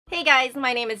Hey guys,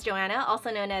 my name is Joanna,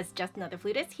 also known as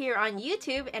JustAnotherFlutist here on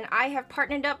YouTube, and I have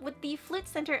partnered up with the Flute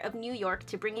Center of New York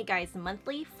to bring you guys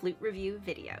monthly flute review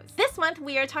videos. This month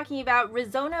we are talking about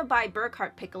Resona by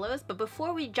Burkart Piccolos, but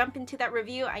before we jump into that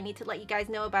review, I need to let you guys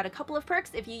know about a couple of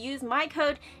perks if you use my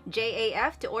code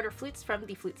JAF to order flutes from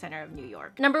the Flute Center of New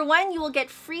York. Number one, you will get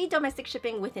free domestic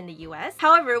shipping within the US.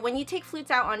 However, when you take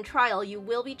flutes out on trial, you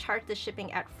will be charged the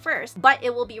shipping at first, but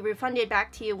it will be refunded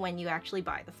back to you when you actually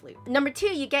buy the flute. Number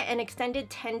two, you get an extended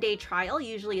 10-day trial,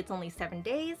 usually it's only 7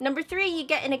 days. Number three, you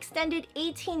get an extended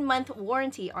 18-month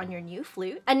warranty on your new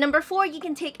flute. And number four, you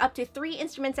can take up to 3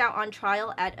 instruments out on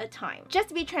trial at a time. Just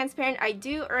to be transparent, I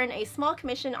do earn a small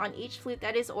commission on each flute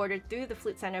that is ordered through the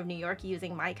Flute Center of New York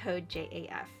using my code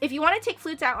JAF. If you want to take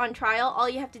flutes out on trial, all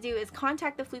you have to do is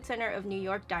contact the Flute Center of New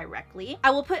York directly. I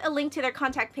will put a link to their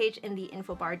contact page in the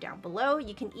info bar down below.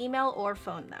 You can email or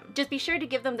phone them. Just be sure to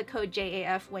give them the code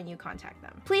JAF when you contact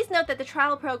them. Please note that the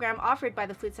trial program offered by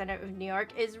the Flute Center of New York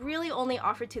is really only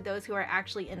offered to those who are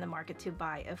actually in the market to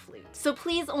buy a flute. So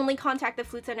please only contact the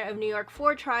Flute Center of New York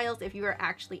for trials if you are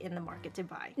actually in the market to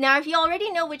buy. Now, if you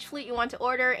already know which flute you want to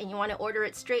order and you want to order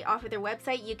it straight off of their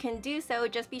website, you can do so.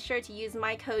 Just be sure to use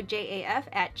my code JAF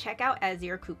at checkout as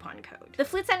your coupon code. The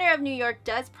Flute Center of New York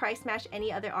does price match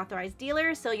any other authorized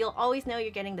dealer, so you'll always know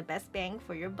you're getting the best bang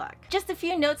for your buck. Just a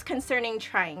few notes concerning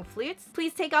trying flutes.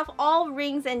 Please take off all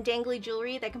rings and dangly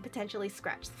jewelry that can potentially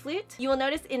scratch the flute. You will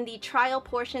notice in the trial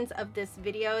portions of this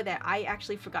video that I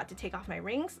actually forgot to take off my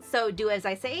rings, so do as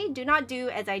I say, do not do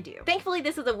as I do. Thankfully,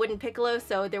 this is a wooden piccolo,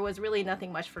 so there was really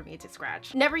nothing much for me to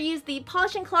scratch. Never use the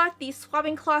polishing cloth, the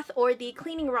swabbing cloth, or the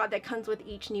cleaning rod that comes with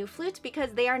each new flute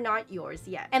because they are not yours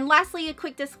yet. And lastly, a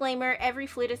quick disclaimer, every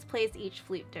flutist plays each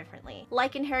flute differently.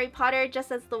 Like in Harry Potter,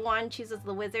 just as the wand chooses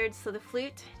the wizard, so the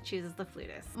flute chooses the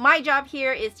flutist. My job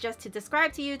here is just to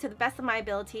describe to you to the best of my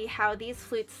ability how these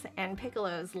flutes and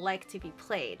piccolos like to be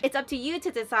played. It's up to you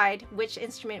to decide which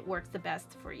instrument works the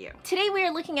best for you. Today we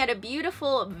are looking at a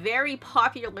beautiful, very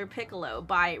popular piccolo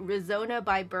by Resona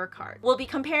by Burkart. We'll be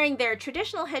comparing their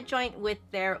traditional head joint with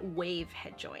their wave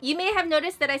head joint. You may have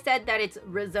noticed that I said that it's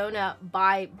Resona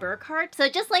by Burkart. So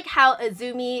just like how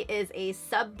Azumi is a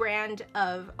sub-brand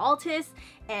of Altus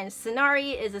and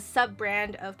Sonari is a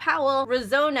sub-brand of Powell,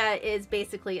 Resona is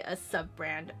basically a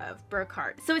sub-brand of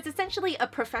Burkart. So it's essentially a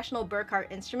professional Burkart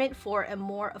instrument for a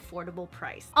more affordable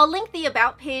price. I'll link the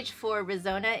about page for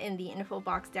Resona in the info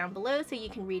box down below so you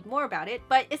can read more about it,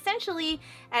 but essentially,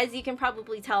 as you can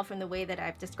probably tell from the way that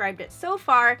I've described it so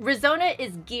far, Resona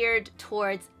is geared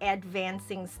towards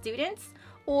advancing students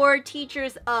or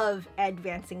teachers of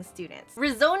advancing students.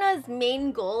 Resona's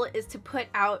main goal is to put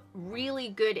out really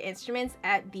good instruments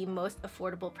at the most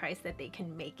affordable price that they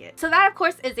can make it. So that of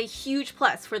course is a huge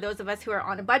plus for those of us who are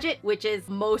on a budget, which is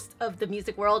most of the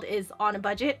music world is on a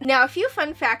budget. Now, a few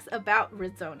fun facts about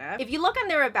Resona. If you look on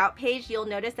their about page, you'll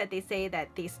notice that they say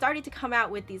that they started to come out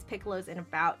with these piccolos in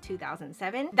about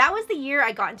 2007. That was the year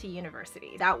I got into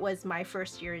university. That was my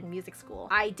first year in music school.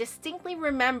 I distinctly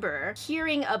remember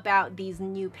hearing about these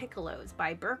new piccolos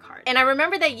by Burkart. And I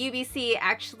remember that UBC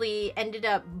actually ended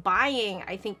up buying,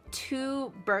 I think,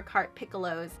 2 Burkart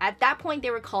piccolos. At that point,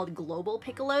 they were called Global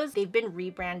Piccolos. They've been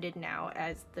rebranded now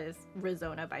as this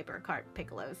Resona by Burkart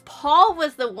piccolos. Paul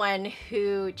was the one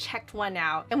who checked one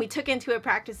out, and we took it into a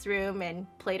practice room and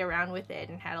played around with it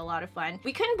and had a lot of fun.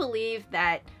 We couldn't believe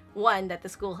that that the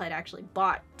school had actually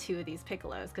bought 2 of these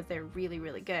piccolos because they're really,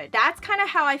 really good. That's kind of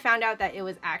how I found out that it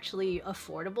was actually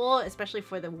affordable, especially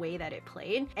for the way that it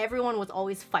played. Everyone was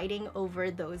always fighting over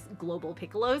those Global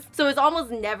Piccolos, so it was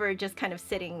almost never just kind of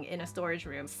sitting in a storage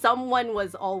room. Someone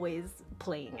was always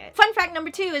playing it. Fun fact number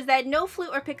 2 is that no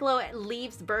flute or piccolo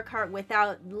leaves Burkart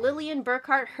without Lillian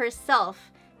Burkart herself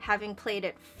having played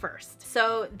it first.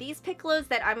 So these piccolos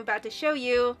that I'm about to show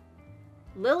you,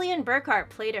 Lillian Burkart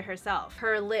played it herself.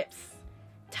 Her lips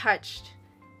touched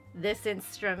this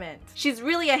instrument. She's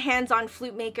really a hands-on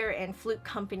flute maker and flute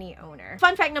company owner.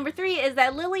 Fun fact number 3 is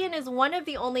that Lillian is one of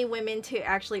the only women to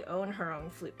actually own her own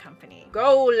flute company.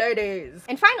 Go ladies!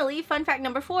 And finally, fun fact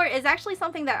number 4 is actually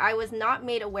something that I was not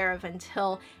made aware of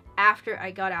until after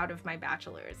I got out of my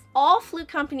bachelor's. All flute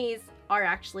companies are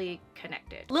actually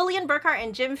connected. Lillian Burkart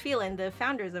and Jim Phelan, the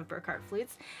founders of Burkart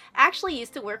Flutes, actually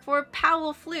used to work for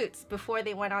Powell Flutes before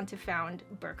they went on to found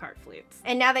Burkart Flutes.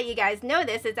 And now that you guys know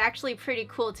this, it's actually pretty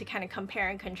cool to kind of compare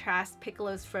and contrast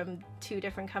piccolos from 2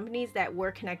 different companies that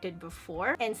were connected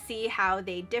before and see how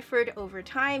they differed over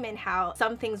time and how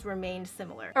some things remained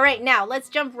similar. All right, now let's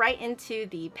jump right into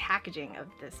the packaging of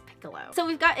this piccolo. So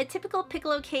we've got a typical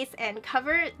piccolo case and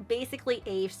cover, basically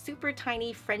a super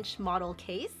tiny French model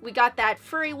case. We got that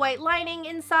furry white lining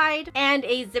inside and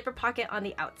a zipper pocket on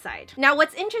the outside. Now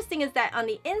what's interesting is that on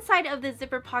the inside of the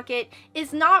zipper pocket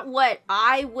is not what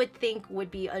I would think would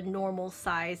be a normal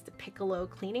sized Piccolo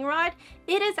cleaning rod.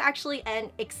 It is actually an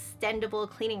extendable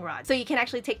cleaning rod. So you can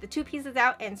actually take the two pieces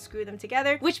out and screw them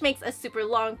together, which makes a super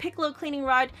long Piccolo cleaning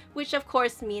rod, which of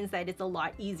course means that it's a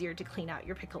lot easier to clean out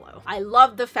your Piccolo. I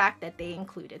love the fact that they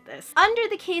included this. Under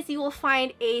the case, you will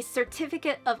find a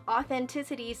certificate of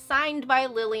authenticity signed by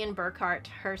Lillian Burkart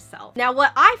herself. Now,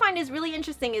 what I find is really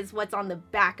interesting is what's on the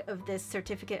back of this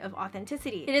certificate of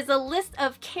authenticity. It is a list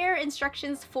of care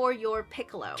instructions for your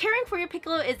Piccolo. Caring for your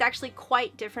Piccolo is actually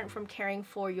quite different from caring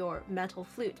for your metal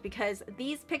flute because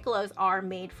these Piccolos are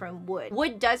made from wood.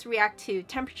 Wood does react to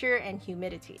temperature and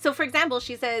humidity. So for example,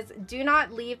 she says, do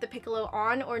not leave the Piccolo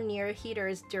on or near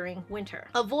heaters during winter.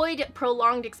 Avoid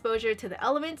prolonged exposure to the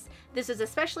elements. This is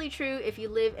especially true if you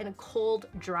live in a cold,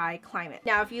 dry climate.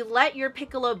 Now, if you let your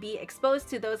Piccolo be exposed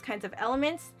to those kinds of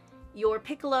elements, your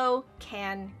Piccolo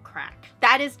can crack.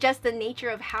 That is just the nature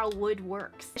of how wood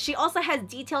works. She also has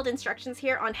detailed instructions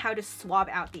here on how to swab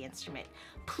out the instrument.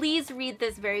 Please read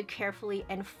this very carefully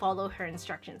and follow her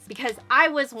instructions because I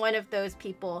was one of those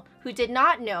people who did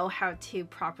not know how to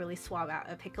properly swab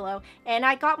out a Piccolo, and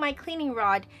I got my cleaning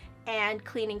rod and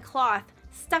cleaning cloth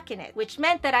stuck in it, which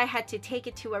meant that I had to take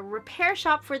it to a repair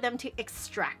shop for them to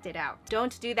extract it out.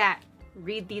 Don't do that.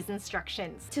 Read these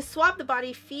instructions. To swab the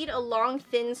body, feed a long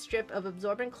thin strip of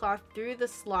absorbent cloth through the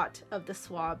slot of the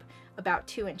swab about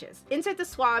 2 inches. Insert the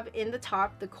swab in the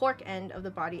top, the cork end of the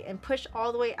body, and push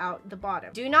all the way out the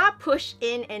bottom. Do not push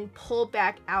in and pull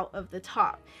back out of the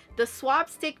top. The swab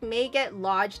stick may get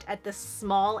lodged at the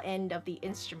small end of the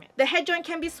instrument. The head joint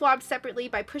can be swabbed separately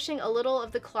by pushing a little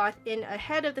of the cloth in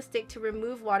ahead of the stick to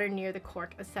remove water near the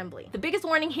cork assembly. The biggest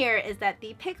warning here is that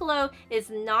the Piccolo is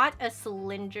not a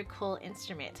cylindrical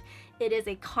instrument. It is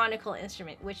a conical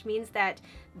instrument, which means that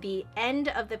the end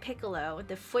of the Piccolo,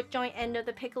 the foot joint end of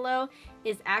the Piccolo,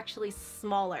 is actually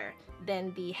smaller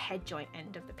than the head joint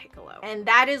end of the Piccolo. And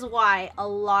that is why a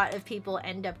lot of people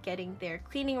end up getting their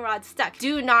cleaning rod stuck.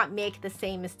 Do not make the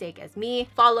same mistake as me.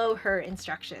 Follow her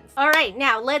instructions. All right,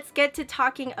 now let's get to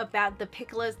talking about the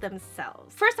Piccolos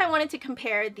themselves. First, I wanted to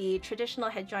compare the traditional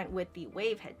head joint with the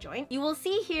wave head joint. You will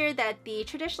see here that the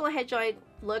traditional head joint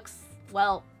looks,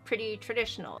 well, pretty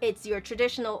traditional. It's your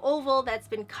traditional oval that's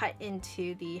been cut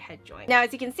into the head joint. Now,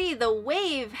 as you can see, the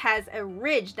wave has a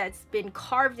ridge that's been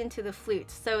carved into the flute.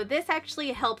 So this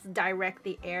actually helps direct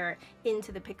the air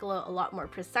into the Piccolo a lot more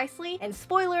precisely. And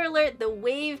spoiler alert, the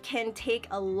wave can take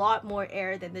a lot more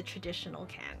air than the traditional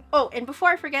can. Oh, and before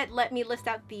I forget, let me list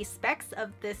out the specs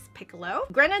of this Piccolo.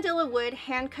 Grenadilla wood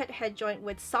hand-cut head joint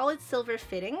with solid silver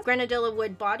fittings, grenadilla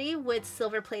wood body with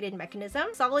silver plated mechanism,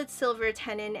 solid silver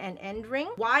tenon and end ring,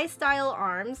 Y-style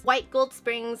arms, white gold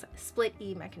springs, split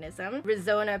E mechanism,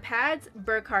 Resona pads,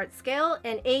 Burkart scale,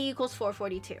 and A =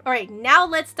 442. All right, now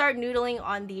let's start noodling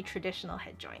on the traditional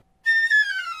head joint.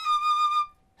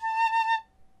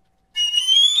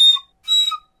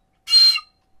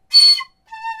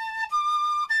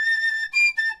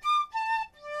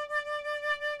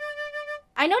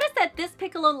 I noticed that this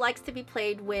Piccolo likes to be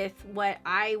played with what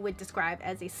I would describe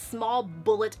as a small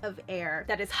bullet of air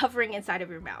that is hovering inside of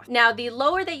your mouth. Now, the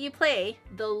lower that you play,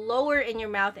 the lower in your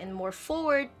mouth and more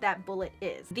forward that bullet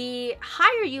is. The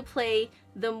higher you play,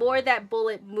 the more that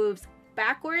bullet moves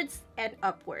backwards and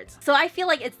upwards. So I feel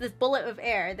like it's this bullet of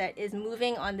air that is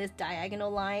moving on this diagonal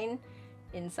line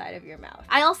inside of your mouth.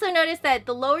 I also noticed that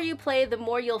the lower you play, the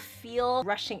more you'll feel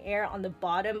rushing air on the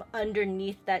bottom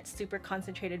underneath that super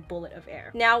concentrated bullet of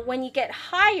air. Now, when you get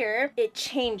higher, it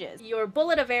changes. Your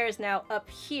bullet of air is now up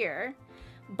here,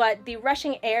 but the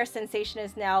rushing air sensation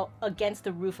is now against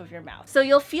the roof of your mouth. So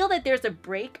you'll feel that there's a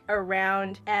break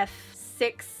around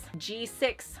F6,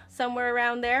 G6, somewhere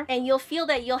around there. And you'll feel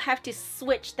that you'll have to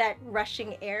switch that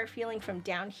rushing air feeling from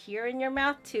down here in your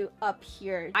mouth to up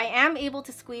here. I am able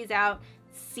to squeeze out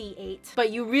C8, but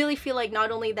you really feel like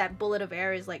not only that bullet of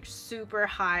air is like super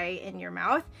high in your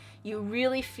mouth, you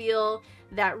really feel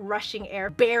that rushing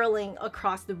air barreling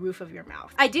across the roof of your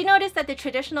mouth. I do notice that the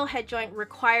traditional head joint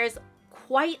requires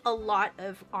quite a lot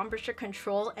of embouchure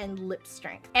control and lip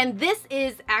strength. And this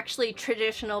is actually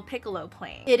traditional Piccolo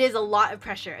playing. It is a lot of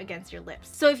pressure against your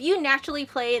lips. So if you naturally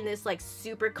play in this like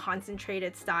super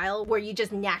concentrated style where you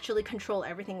just naturally control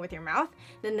everything with your mouth,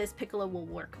 then this Piccolo will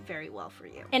work very well for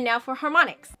you. And now for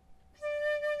harmonics.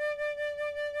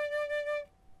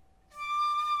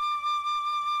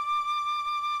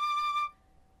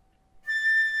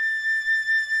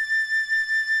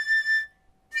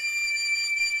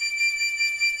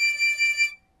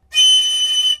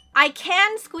 I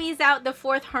can squeeze out the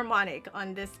fourth harmonic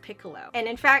on this piccolo. And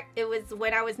in fact, it was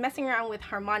when I was messing around with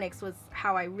harmonics was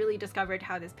how I really discovered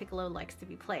how this piccolo likes to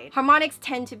be played. Harmonics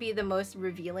tend to be the most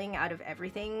revealing out of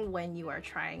everything when you are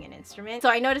trying an instrument. So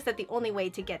I noticed that the only way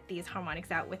to get these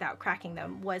harmonics out without cracking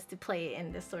them was to play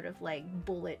in this sort of like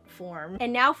bullet form.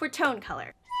 And now for tone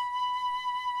color.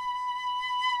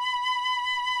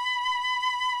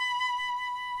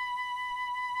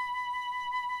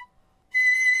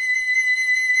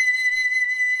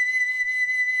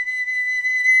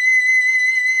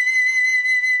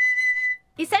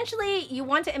 Essentially, you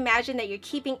want to imagine that you're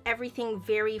keeping everything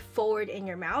very forward in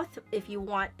your mouth if you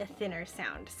want a thinner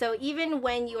sound. So even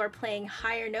when you are playing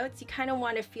higher notes, you kind of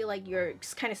want to feel like you're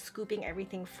just kind of scooping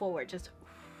everything forward, just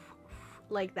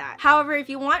like that. However, if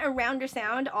you want a rounder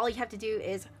sound, all you have to do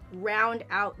is round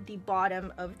out the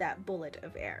bottom of that bullet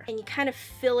of air, and you kind of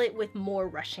fill it with more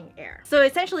rushing air. So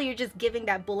essentially you're just giving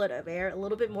that bullet of air a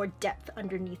little bit more depth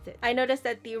underneath it. I noticed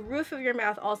that the roof of your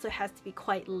mouth also has to be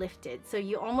quite lifted, so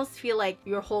you almost feel like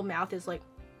your whole mouth is like,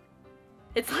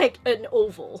 it's like an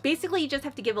oval. Basically, you just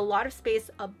have to give a lot of space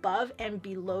above and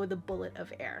below the bullet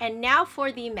of air. And now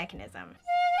for the mechanism.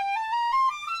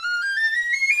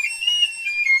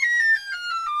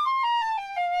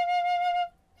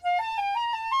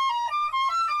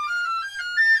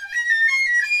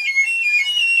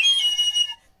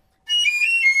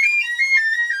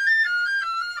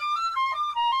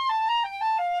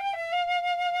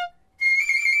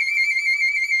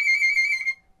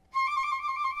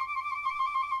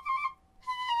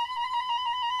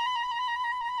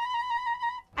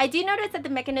 I do notice that the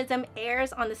mechanism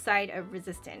airs on the side of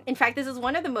resistant. In fact, this is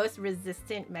one of the most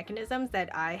resistant mechanisms that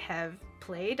I have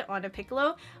played on a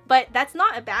piccolo, but that's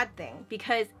not a bad thing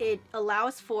because it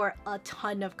allows for a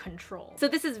ton of control. So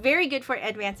this is very good for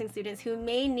advancing students who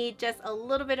may need just a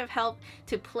little bit of help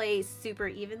to play super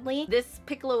evenly. This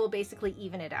piccolo will basically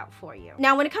even it out for you.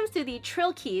 Now, when it comes to the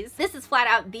trill keys, this is flat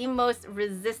out the most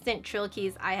resistant trill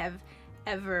keys I have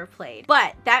ever played.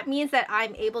 But that means that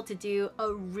I'm able to do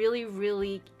a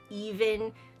really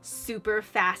even, super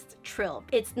fast trill.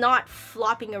 It's not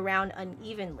flopping around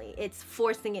unevenly, it's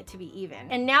forcing it to be even.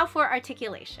 And now for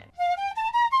articulation.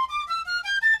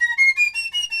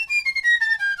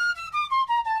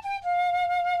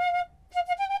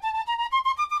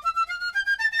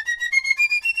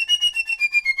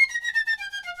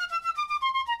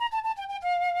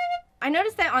 I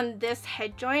noticed that on this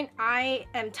head joint, I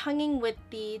am tonguing with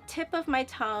the tip of my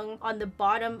tongue on the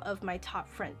bottom of my top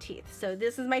front teeth. So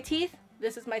this is my teeth,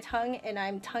 this is my tongue, and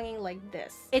I'm tonguing like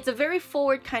this. It's a very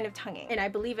forward kind of tonguing, and I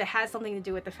believe it has something to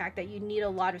do with the fact that you need a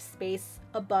lot of space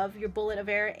above your bullet of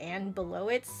air and below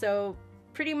it. So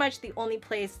pretty much the only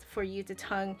place for you to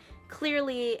tongue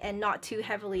clearly and not too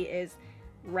heavily is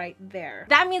right there.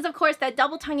 That means, of course, that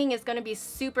double tonguing is going to be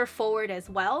super forward as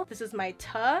well. This is my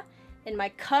ta. And my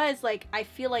ka is like, I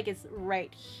feel like it's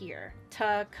right here.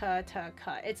 Ta, ka, ta,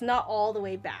 ka. It's not all the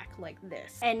way back like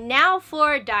this. And now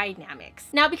for dynamics.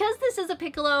 Now, because this is a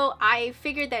piccolo, I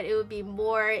figured that it would be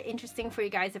more interesting for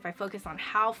you guys if I focus on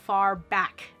how far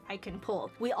back I can pull.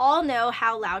 We all know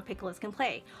how loud piccolos can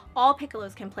play. All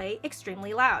piccolos can play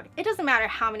extremely loud. It doesn't matter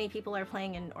how many people are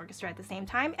playing in an orchestra at the same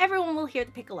time, everyone will hear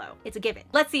the piccolo. It's a given.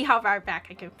 Let's see how far back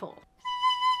I can pull.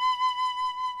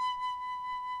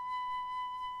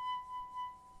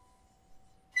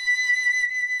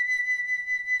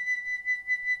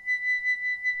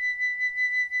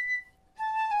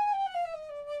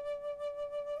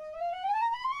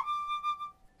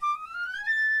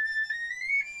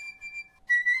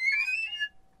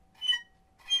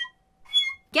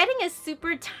 Getting a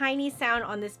super tiny sound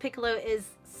on this piccolo is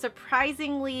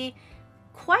surprisingly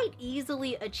quite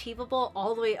easily achievable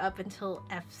all the way up until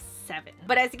F7.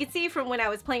 But as you can see from when I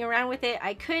was playing around with it,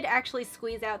 I could actually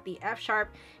squeeze out the F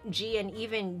sharp, G, and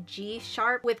even G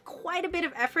sharp with quite a bit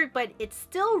of effort, but it's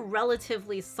still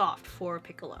relatively soft for a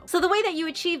piccolo. So the way that you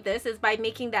achieve this is by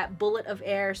making that bullet of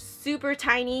air super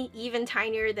tiny, even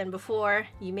tinier than before.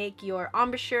 You make your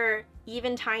embouchure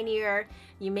even tinier.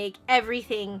 You make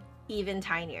everything even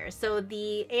tinier. So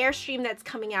the airstream that's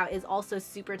coming out is also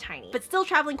super tiny, but still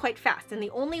traveling quite fast. And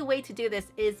the only way to do this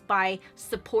is by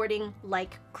supporting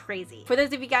like crazy. For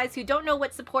those of you guys who don't know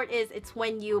what support is, it's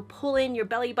when you pull in your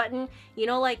belly button, you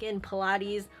know, like in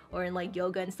Pilates or in like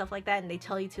yoga and stuff like that, and they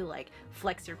tell you to like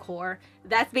flex your core.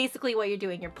 That's basically what you're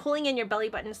doing. You're pulling in your belly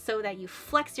button so that you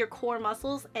flex your core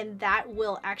muscles, and that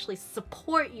will actually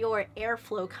support your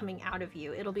airflow coming out of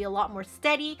you. It'll be a lot more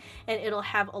steady and it'll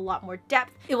have a lot more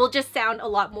depth. It will just sound a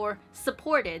lot more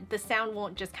supported. The sound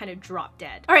won't just kind of drop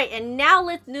dead. All right, and now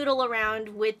let's noodle around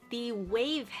with the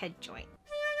wave head joint.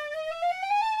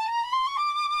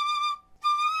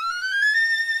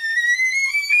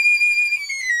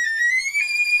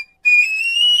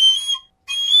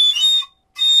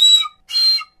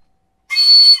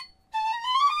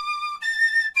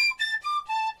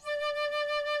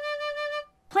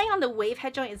 playing on the wave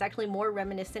head joint is actually more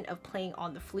reminiscent of playing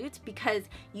on the flute because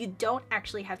you don't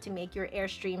actually have to make your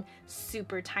airstream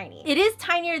super tiny. It is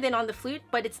tinier than on the flute,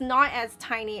 but it's not as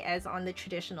tiny as on the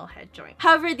traditional head joint.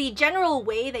 However, the general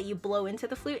way that you blow into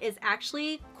the flute is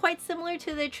actually quite similar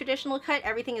to the traditional cut.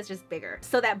 Everything is just bigger.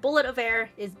 So that bullet of air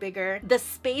is bigger. The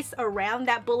space around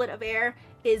that bullet of air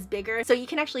is bigger, so you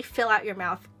can actually fill out your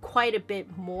mouth quite a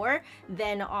bit more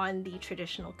than on the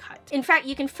traditional cut. In fact,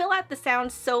 you can fill out the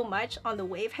sound so much on the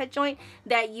wave head joint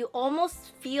that you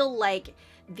almost feel like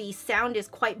the sound is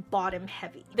quite bottom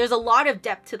heavy. There's a lot of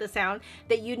depth to the sound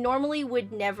that you normally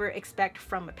would never expect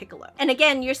from a piccolo. And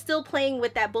again, you're still playing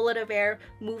with that bullet of air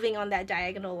moving on that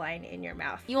diagonal line in your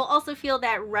mouth. You will also feel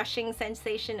that rushing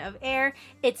sensation of air.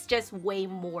 It's just way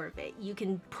more of it. You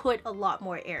can put a lot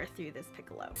more air through this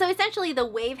piccolo. So essentially the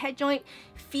wave head joint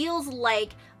feels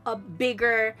like a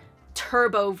bigger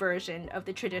turbo version of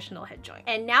the traditional head joint.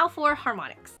 And now for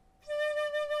harmonics.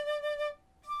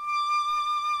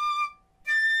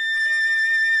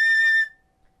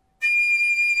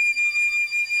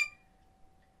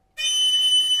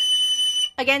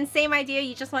 Again, same idea,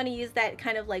 you just want to use that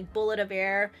kind of like bullet of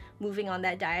air moving on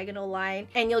that diagonal line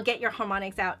and you'll get your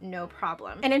harmonics out no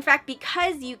problem. And in fact,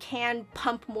 because you can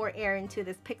pump more air into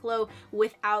this piccolo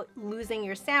without losing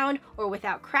your sound or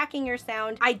without cracking your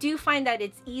sound, I do find that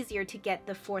it's easier to get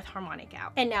the fourth harmonic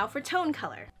out. And now for tone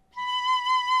color.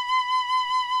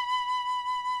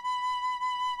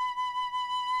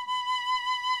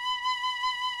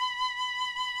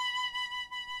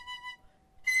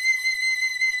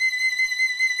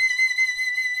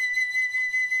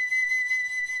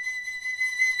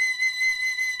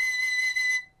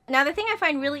 Now the thing I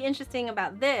find really interesting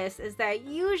about this is that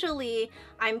usually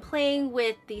I'm playing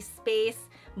with the space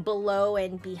below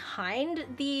and behind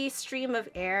the stream of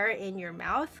air in your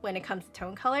mouth when it comes to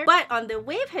tone color. But on the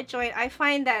wave head joint, I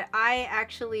find that I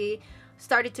actually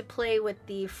started to play with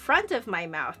the front of my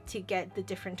mouth to get the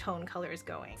different tone colors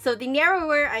going. So the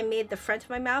narrower I made the front of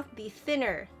my mouth, the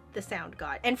thinner the sound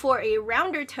got. And for a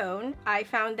rounder tone, I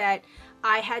found that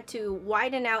I had to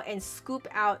widen out and scoop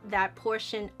out that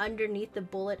portion underneath the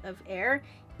bullet of air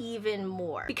even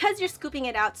more. Because you're scooping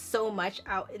it out so much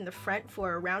out in the front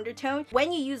for a rounder tone,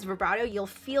 when you use vibrato, you'll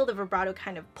feel the vibrato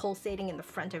kind of pulsating in the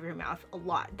front of your mouth a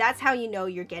lot. That's how you know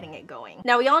you're getting it going.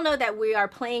 Now we all know that we are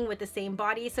playing with the same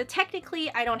body, so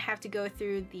technically I don't have to go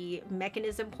through the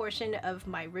mechanism portion of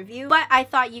my review, but I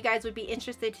thought you guys would be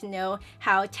interested to know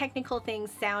how technical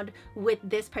things sound with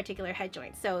this particular head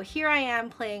joint. So here I am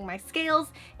playing my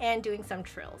scales and doing some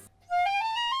trills.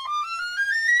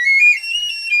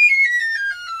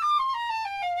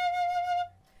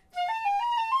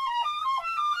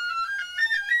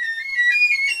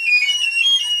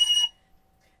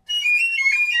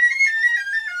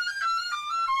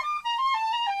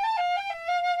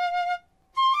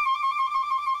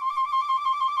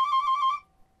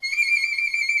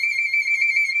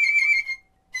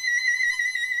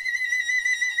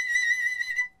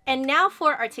 And now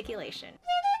for articulation.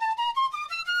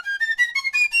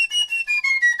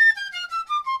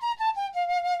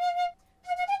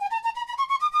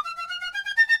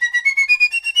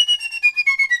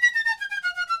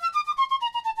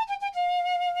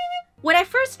 When I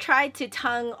first tried to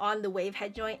tongue on the wave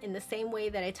head joint in the same way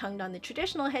that I tongued on the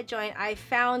traditional head joint, I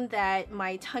found that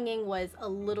my tonguing was a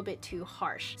little bit too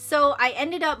harsh. So I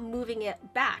ended up moving it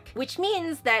back, which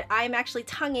means that I'm actually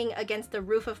tonguing against the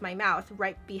roof of my mouth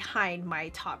right behind my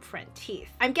top front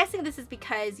teeth. I'm guessing this is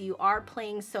because you are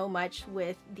playing so much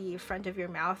with the front of your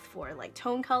mouth for like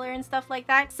tone color and stuff like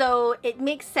that. So it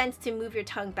makes sense to move your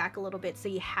tongue back a little bit so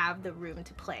you have the room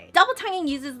to play. Double tonguing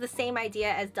uses the same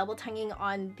idea as double tonguing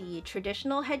on the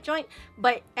traditional head joint,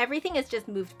 but everything is just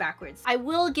moved backwards. I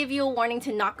will give you a warning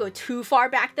to not go too far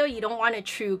back though. You don't want a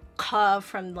true ka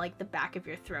from like the back of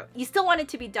your throat. You still want it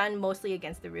to be done mostly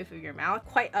against the roof of your mouth,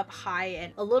 quite up high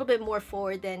and a little bit more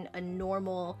forward than a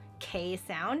normal K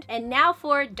sound. And now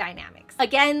for dynamics.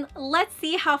 Again, let's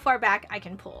see how far back I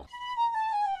can pull.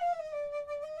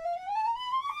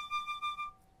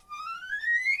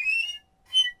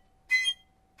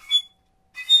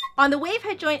 On the wave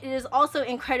head joint, it is also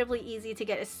incredibly easy to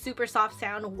get a super soft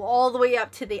sound all the way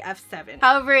up to the F7.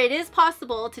 However, it is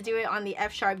possible to do it on the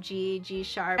F sharp G, G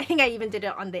sharp. I think I even did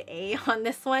it on the A on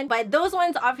this one, but those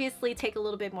ones obviously take a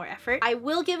little bit more effort. I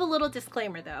will give a little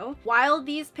disclaimer though. While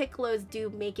these piccolos do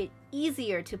make it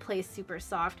easier to play super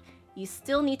soft, you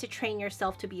still need to train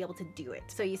yourself to be able to do it.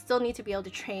 So you still need to be able to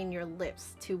train your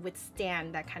lips to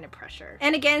withstand that kind of pressure.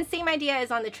 And again, same idea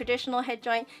as on the traditional head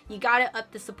joint. You gotta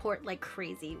up the support like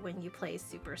crazy when you play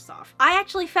super soft. I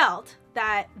actually felt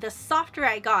that the softer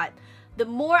I got, the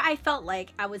more I felt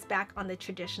like I was back on the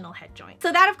traditional head joint.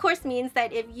 So that of course means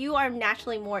that if you are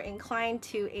naturally more inclined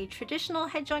to a traditional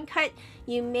head joint cut,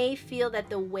 you may feel that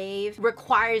the wave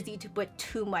requires you to put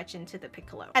too much into the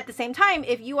piccolo. At the same time,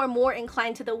 if you are more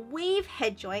inclined to the wave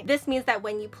head joint, this means that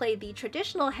when you play the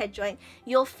traditional head joint,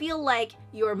 you'll feel like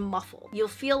you're muffled. You'll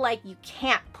feel like you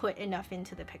can't put enough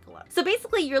into the piccolo. So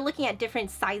basically you're looking at different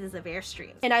sizes of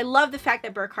airstreams. And I love the fact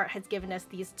that Burkart has given us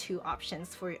these two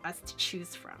options for us to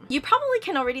choose from. You probably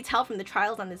can already tell from the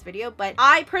trials on this video, but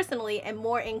I personally am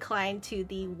more inclined to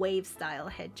the wave style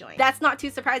head joint. That's not too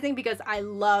surprising because I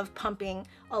love pumping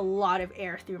a lot of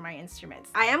air through my instruments.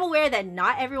 I am aware that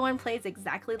not everyone plays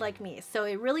exactly like me, so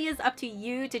it really is up to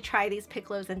you to try these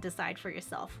piccolos and decide for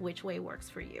yourself which way works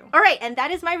for you. Alright, and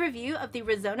that is my review of the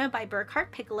Resona by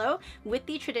Burkart Piccolo with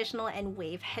the traditional and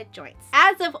wave head joints.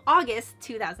 As of August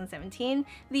 2017,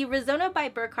 the Resona by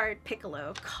Burkart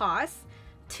Piccolo costs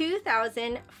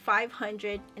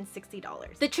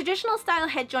 $2,560. The traditional style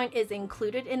head joint is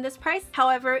included in this price.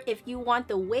 However, if you want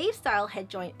the wave style head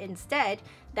joint instead,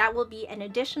 that will be an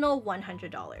additional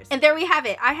 $100. And there we have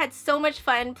it. I had so much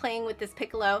fun playing with this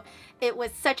piccolo. It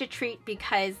was such a treat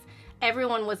because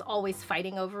everyone was always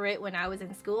fighting over it when I was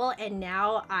in school, and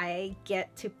now I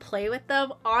get to play with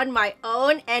them on my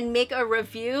own and make a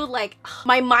review. Like,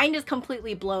 my mind is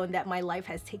completely blown that my life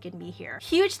has taken me here.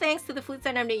 Huge thanks to the Flute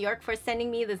Center of New York for sending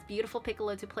me this beautiful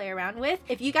piccolo to play around with.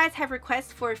 If you guys have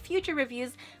requests for future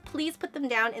reviews, please put them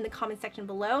down in the comment section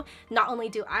below. Not only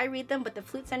do I read them, but the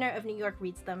Flute Center of New York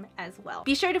reads them as well.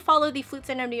 Be sure to follow the Flute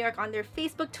Center of New York on their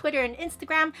Facebook, Twitter, and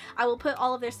Instagram. I will put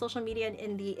all of their social media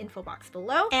in the info box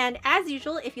below. And as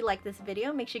usual, if you like this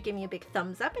video, make sure you give me a big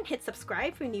thumbs up and hit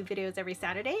subscribe for new videos every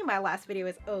Saturday. My last video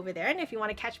is over there, and if you want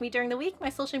to catch me during the week, my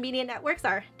social media networks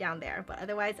are down there. But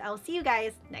otherwise, I'll see you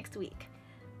guys next week.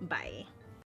 Bye.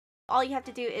 All you have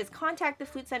to do is contact the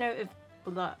Flute Center of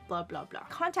blah blah blah blah.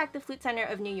 Contact the Flute Center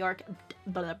of New York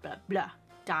blah blah blah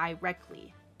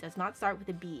directly. Does not start with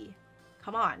a B.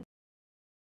 Come on.